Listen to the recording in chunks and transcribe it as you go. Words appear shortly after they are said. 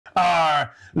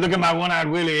Look at my one-eyed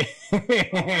Willie. Oh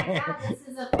my God, this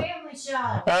is a family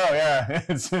show. Oh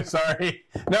yeah, sorry.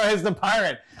 No, it's the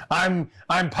pirate. I'm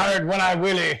pirate one-eyed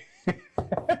Willie. We're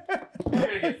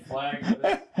gonna get flagged for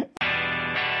this.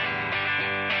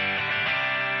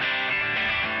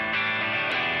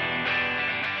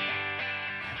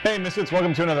 Hey Misfits,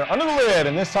 welcome to another Under the Lid,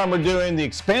 and this time we're doing the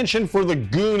expansion for the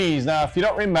Goonies. Now, if you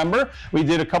don't remember, we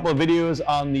did a couple of videos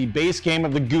on the base game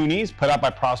of the Goonies, put out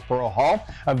by Prospero Hall.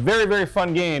 A very, very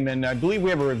fun game, and I believe we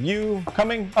have a review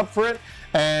coming up for it,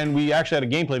 and we actually had a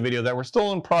gameplay video that we're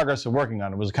still in progress of working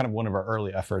on. It was kind of one of our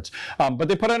early efforts, but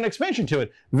they put out an expansion to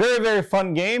it. Very, very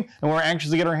fun game, and we're anxious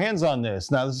to get our hands on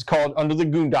this. Now, this is called Under the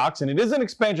Goondocks, and it is an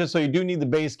expansion, so you do need the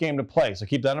base game to play, so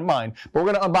keep that in mind. But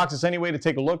we're going to unbox this anyway to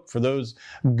take a look for those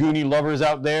Goonie lovers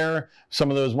out there, some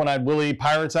of those one-eyed Willie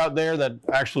pirates out there that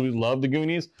actually love the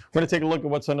Goonies. We're going to take a look at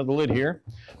what's under the lid here,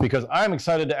 because I'm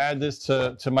excited to add this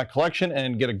to my collection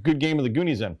and get a good game of the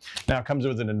Goonies in. Now, it comes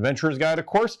with an adventurer's guide, of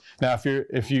course. Now,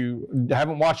 if you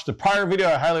haven't watched the prior video,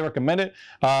 I highly recommend it,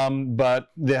 but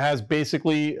it has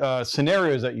basically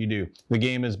scenarios that you do. The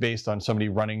game is based on somebody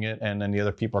running it, and then the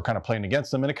other people are kind of playing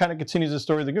against them, and it kind of continues the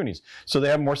story of the Goonies. So they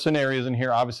have more scenarios in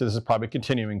here. Obviously, this is probably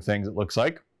continuing things, it looks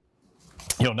like.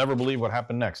 You'll never believe what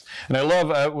happened next. And I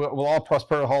love, with all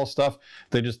Prospero Hall stuff,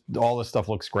 all this stuff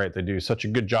looks great. They do such a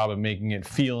good job of making it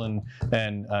feel and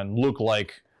look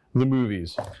like the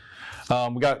movies.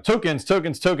 We got tokens.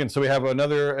 So we have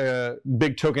another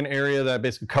big token area that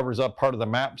basically covers up part of the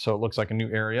map, so it looks like a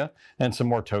new area, and some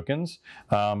more tokens.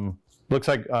 Looks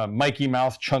like Mikey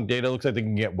Mouse chunk data. Looks like they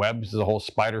can get webs. There's a whole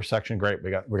spider section. Great. We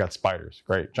got spiders.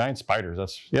 Great. Giant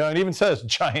spiders. Yeah, it even says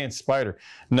giant spider.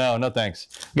 No thanks.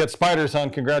 You got spiders, hon.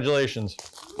 Congratulations.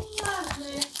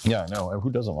 Yeah, no. Who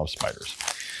doesn't love spiders?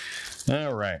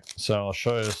 All right. So I'll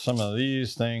show you some of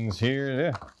these things here.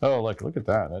 Yeah. Oh, look at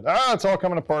that. It's all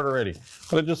coming apart already.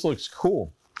 But it just looks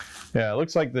cool. Yeah, it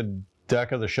looks like the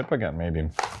deck of the ship again, maybe.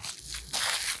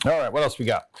 All right. What else we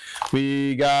got?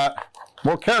 We got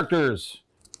more characters.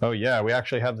 Oh yeah, we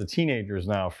actually have the teenagers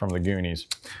now from the Goonies,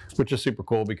 which is super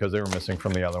cool because they were missing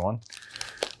from the other one.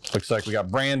 Looks like we got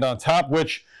Brand on top,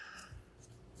 which,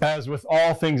 as with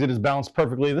all things, it is balanced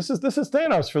perfectly. This is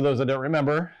Thanos, for those that don't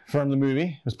remember, from the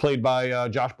movie. It was played by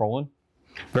Josh Brolin.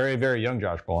 Very, very young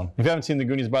Josh Brolin. If you haven't seen the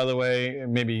Goonies, by the way,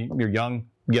 maybe you're young,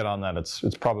 get on that. It's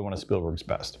probably one of Spielberg's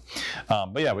best.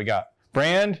 But yeah, we got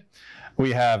Brand,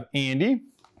 we have Andy,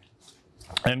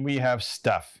 and we have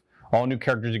Steph. All new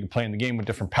characters you can play in the game with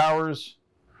different powers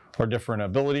or different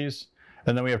abilities.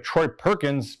 And then we have Troy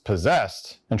Perkins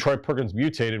possessed and Troy Perkins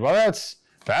mutated. Well,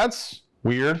 that's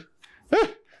weird.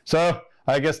 So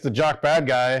I guess the jock bad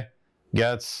guy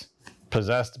gets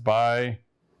possessed by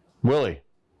Willie.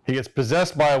 He gets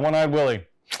possessed by a one-eyed Willie.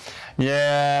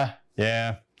 Yeah.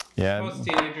 Most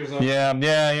teenagers are.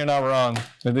 Yeah, you're not wrong.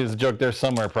 There's a joke there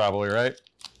somewhere probably, right?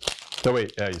 So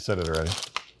wait, yeah, you said it already.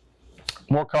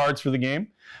 More cards for the game.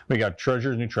 We got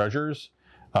new treasures,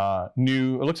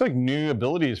 it looks like new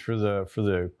abilities for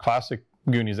the classic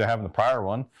Goonies they have in the prior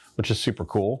one, which is super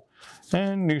cool,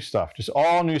 and new stuff, just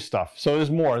all new stuff. So there's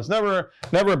more. It's never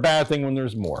a bad thing when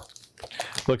there's more.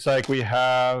 Looks like we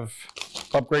have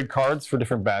upgrade cards for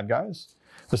different bad guys.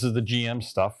 This is the GM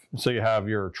stuff. So you have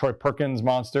your Troy Perkins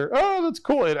monster. Oh, that's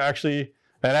cool. It actually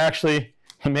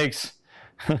makes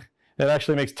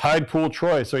Tide Pool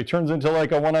Troy, so he turns into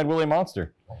like a one-eyed Willie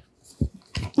monster.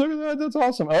 Look at that, that's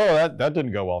awesome. Oh, that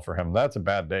didn't go well for him. That's a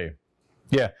bad day.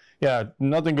 Yeah,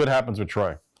 nothing good happens with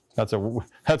Troy. That's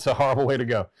a horrible way to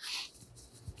go.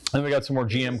 And we got some more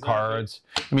GM cards.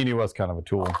 I mean, he was kind of a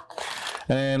tool.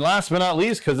 And last but not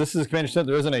least, because this is expansion set,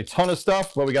 there isn't a ton of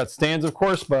stuff, but we got stands, of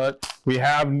course, but we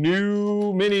have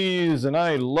new minis, and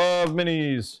I love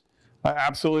minis. I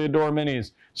absolutely adore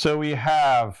minis. So we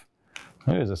have,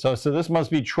 what is this? So this must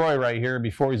be Troy right here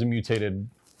before he's a mutated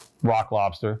rock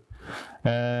lobster.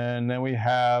 And then we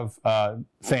have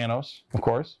Thanos, of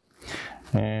course.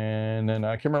 And then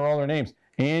I can't remember all their names.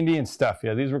 Andy and Steph.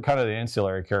 Yeah, these were kind of the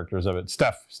ancillary characters of it.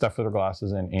 Steph with her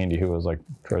glasses, and Andy, who was like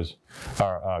Troy's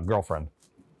girlfriend.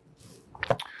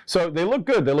 So they look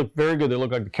good. They look very good. They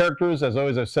look like the characters. As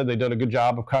always, I've said they did a good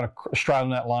job of kind of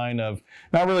straddling that line of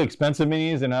not really expensive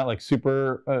minis. They're not like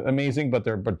super amazing, but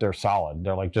they're solid.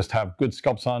 They're like just have good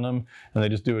sculpts on them, and they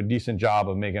just do a decent job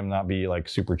of making them not be like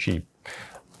super cheap.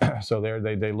 So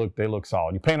they look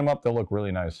solid. You paint them up, they'll look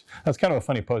really nice. That's kind of a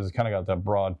funny pose. It's kind of got that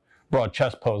broad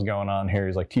chest pose going on here.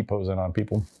 He's like T-posing on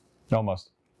people,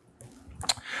 almost.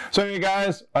 So anyway,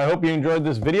 guys, I hope you enjoyed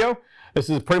this video. This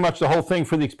is pretty much the whole thing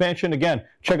for the expansion. Again,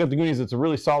 check out the Goonies. It's a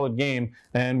really solid game,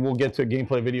 and we'll get to a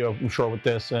gameplay video, I'm sure, with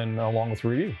this and along with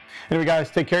review. Anyway, guys,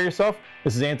 take care of yourself.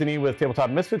 This is Anthony with Tabletop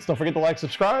Misfits. Don't forget to like,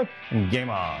 subscribe, and game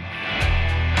on.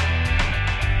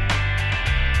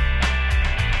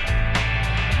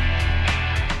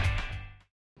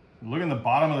 Look in the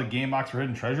bottom of the game box for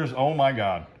hidden treasures. Oh my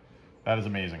God, that is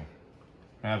amazing.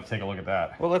 I have to take a look at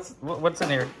that. Well, what's in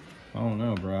here? I don't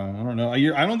know, bro. I don't know.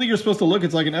 I don't think you're supposed to look.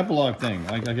 It's like an epilogue thing.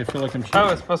 Like I feel like I'm cheating. Oh,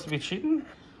 it's supposed to be cheating?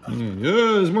 Yeah,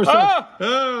 there's more stuff.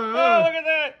 Oh, look at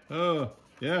that. Oh,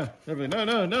 yeah. Everything.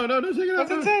 No, don't take it out.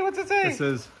 What's it say? What's it say? It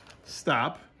says,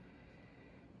 stop.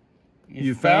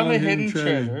 You found a hidden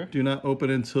treasure. Do not open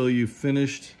until you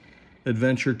finished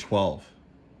Adventure 12.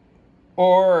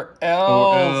 Or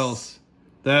else.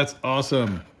 That's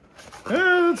awesome.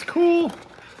 Yeah, that's cool.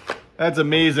 That's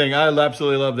amazing. I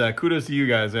absolutely love that. Kudos to you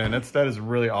guys, man. That is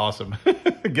really awesome.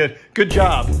 Good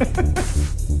job.